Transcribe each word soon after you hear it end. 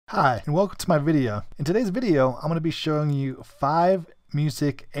Hi, and welcome to my video. In today's video, I'm going to be showing you 5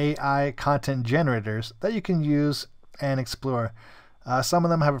 music AI content generators that you can use and explore. Some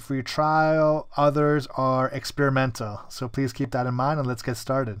of them have a free trial, others are experimental, so please keep that in mind and let's get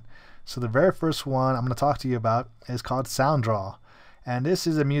started. So the very first one I'm going to talk to you about is called SoundDraw. And this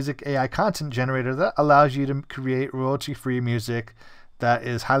is a music AI content generator that allows you to create royalty-free music that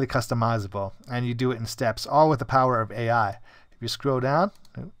is highly customizable, and you do it in steps, all with the power of AI. If you scroll down,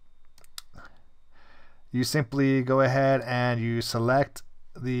 you simply go ahead and you select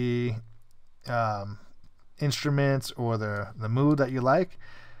the instruments or the mood that you like.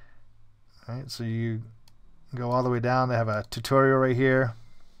 All right, so you go all the way down. They have a tutorial right here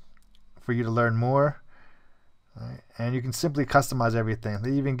for you to learn more. All right, and you can simply customize everything.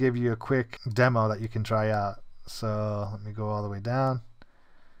 They even give you a quick demo that you can try out. So let me go all the way down.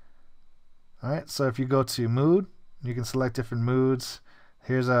 All right, so if you go to mood, you can select different moods.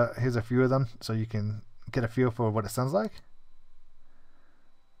 Here's a few of them, so you can get a feel for what it sounds like.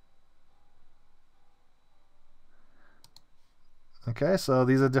 Okay, so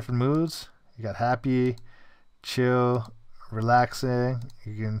these are different moods. You got happy, chill, relaxing.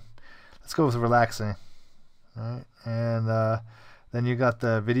 Let's go with relaxing. All right, and then you got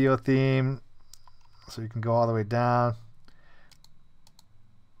the video theme, so you can go all the way down.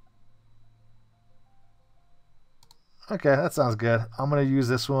 Okay, that sounds good. I'm gonna use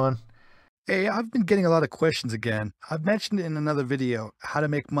this one. Hey, I've been getting a lot of questions again. I've mentioned in another video how to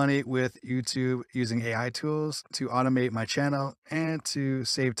make money with YouTube using AI tools to automate my channel and to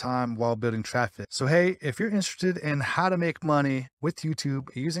save time while building traffic. So hey, if you're interested in how to make money with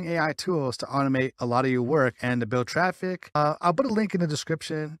YouTube using AI tools to automate a lot of your work and to build traffic, I'll put a link in the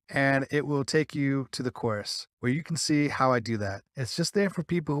description and it will take you to the course where you can see how I do that. It's just there for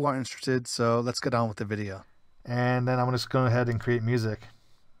people who are interested, so let's get on with the video. And then I'm just going to go ahead and create music.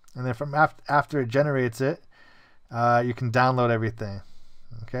 And then from after it generates it, you can download everything.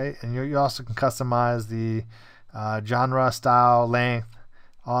 Okay, and you also can customize the genre, style, length,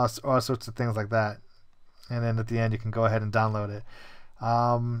 all sorts of things like that. And then at the end, you can go ahead and download it.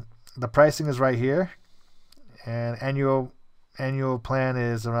 The pricing is right here, and annual plan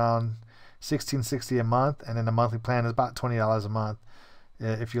is around $16.60 a month, and then the monthly plan is about $20 a month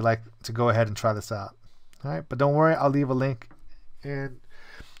if you like to go ahead and try this out. All right, but don't worry, I'll leave a link and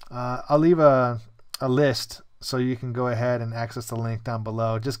I'll leave a list so you can go ahead and access the link down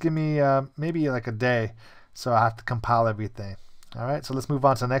below. Just give me maybe like a day, so I have to compile everything. All right, so let's move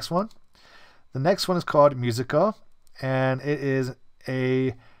on to the next one. The next one is called Musico, and it is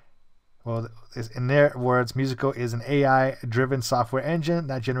in their words, Musico is an AI-driven software engine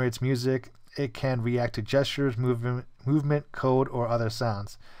that generates music. It can react to gestures, movement, code, or other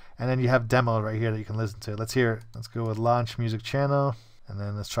sounds. And then you have demo right here that you can listen to. Let's hear it. Let's go with launch music channel. And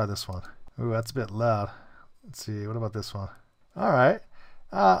then let's try this one. Ooh, that's a bit loud. Let's see, what about this one? All right.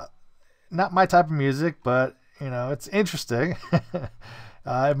 Not my type of music, but you know, it's interesting.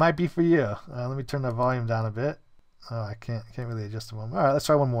 It might be for you. Let me turn the volume down a bit. Oh, I can't really adjust the volume. All right, let's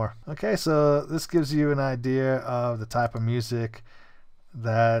try one more. Okay, so this gives you an idea of the type of music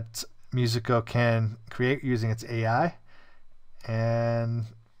that Musico can create using its AI. And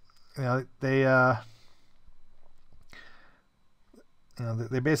you know,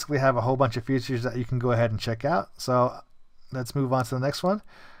 they basically have a whole bunch of features that you can go ahead and check out. So let's move on to the next one.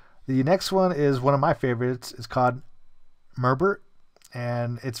 The next one is one of my favorites. It's called Merber,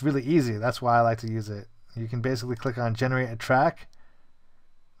 and it's really easy. That's why I like to use it. You can basically click on generate a track.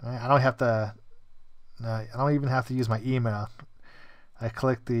 I don't even have to use my email. I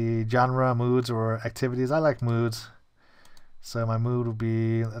click the genre, moods, or activities. I like moods. So my mood will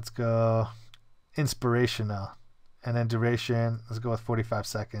be, let's go inspirational. And then duration, let's go with 45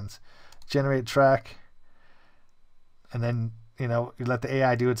 seconds. Generate track. And then, you know, you let the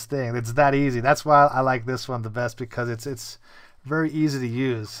AI do its thing. It's that easy. That's why I like this one the best, because it's very easy to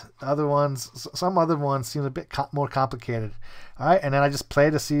use. The other ones, some other ones seem a bit more complicated. All right, and then I just play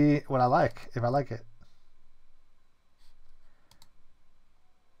to see what I like, if I like it.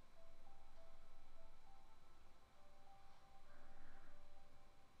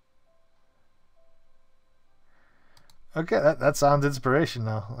 Okay, that sounds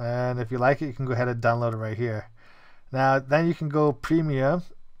inspirational, and if you like it, you can go ahead and download it right here. Now, then you can go premium,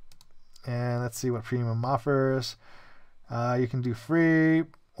 and let's see what premium offers. You can do free,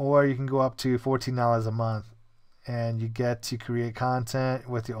 or you can go up to $14 a month, and you get to create content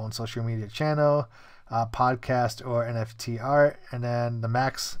with your own social media channel, podcast, or NFT art. And then the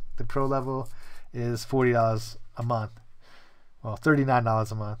max, the pro level, is $40 a month. Well, $39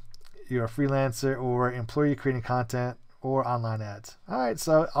 a month. You're a freelancer or employee creating content or online ads. All right,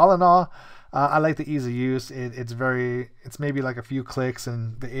 so all in all, I like the ease of use. It's maybe like a few clicks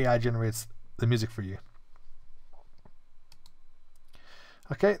and the AI generates the music for you.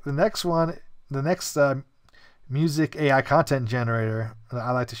 Okay, the next music AI content generator that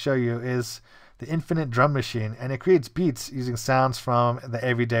I like to show you is the Infinite Drum Machine, and it creates beats using sounds from the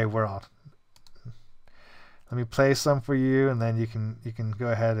everyday world. Let me play some for you, and then you can go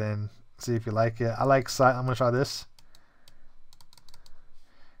ahead and see if you like it. I'm gonna try this.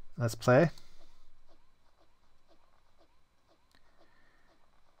 Let's play.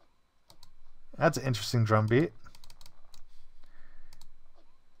 That's an interesting drum beat.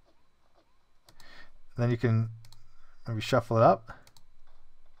 Then you can maybe shuffle it up.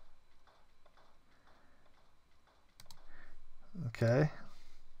 Okay.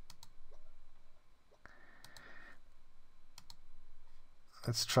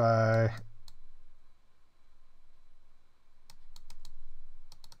 Let's try.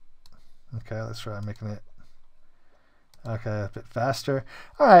 Okay, let's try making it a bit faster.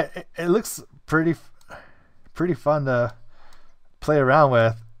 All right, it looks pretty fun to play around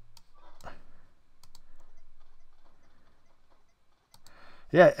with.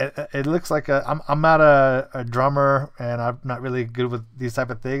 Yeah, it looks like I'm not a drummer, and I'm not really good with these type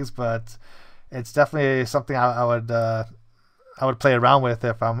of things, but it's definitely something I would play around with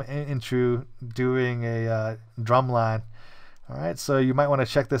if I'm into doing a drum line. All right, so you might want to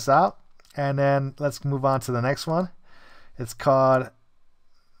check this out, and then let's move on to the next one. It's called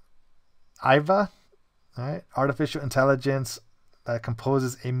IVA, all right, artificial intelligence that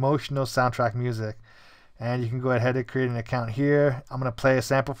composes emotional soundtrack music. And you can go ahead and create an account here. I'm going to play a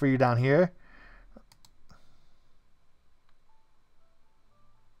sample for you down here.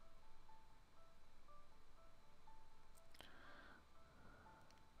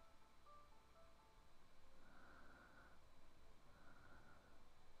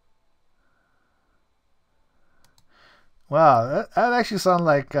 Wow, that actually sounds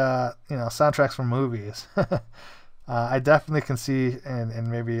like soundtracks from movies. I definitely can see, and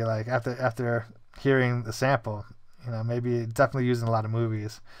maybe like after hearing the sample, maybe definitely used in a lot of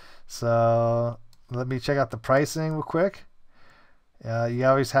movies. So let me check out the pricing real quick. You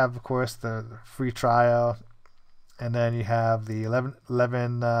always have, of course, the free trial, and then you have the 11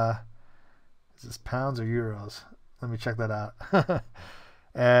 is this pounds or euros? Let me check that out.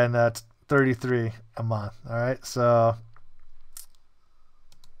 And it's 33 a month. All right, so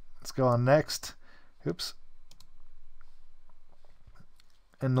let's go on next. Oops.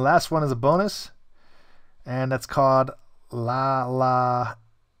 And the last one is a bonus, and that's called LaLao.ai.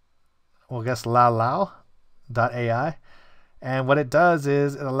 And what it does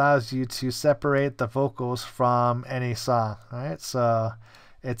is it allows you to separate the vocals from any song. All right, so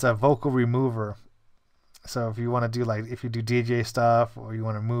it's a vocal remover. So if you want to do, like, if you do DJ stuff, or you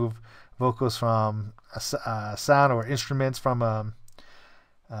want to move vocals from a sound or instruments from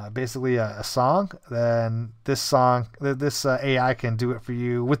basically a song, then this AI can do it for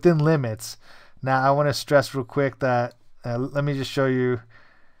you within limits. Now I want to stress real quick that let me just show you.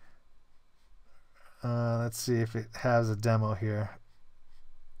 Let's see if it has a demo here.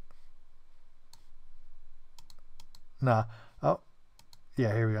 No. Oh,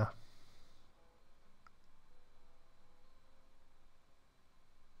 yeah, here we go.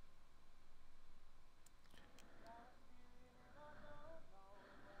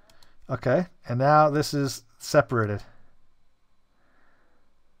 Okay, and now this is separated.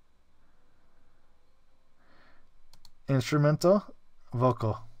 Instrumental,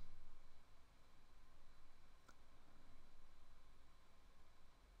 vocal.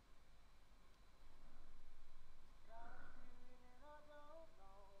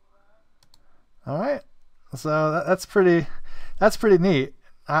 All right, so that's pretty neat.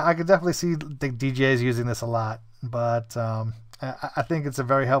 I could definitely see the DJs using this a lot, but I think it's a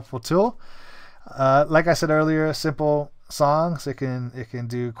very helpful tool. Like I said earlier, simple songs it can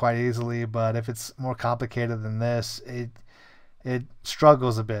do quite easily, but if it's more complicated than this, it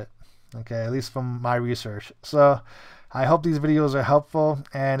struggles a bit. Okay, at least from my research. So I hope these videos are helpful,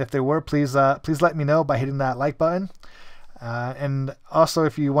 and if they were, please let me know by hitting that like button. And also,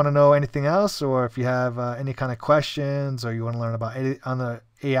 if you want to know anything else, or if you have any kind of questions, or you want to learn about on the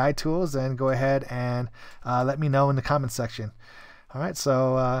AI tools, then go ahead and let me know in the comment section. All right,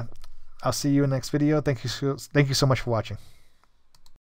 so I'll see you in the next video. Thank you so much for watching.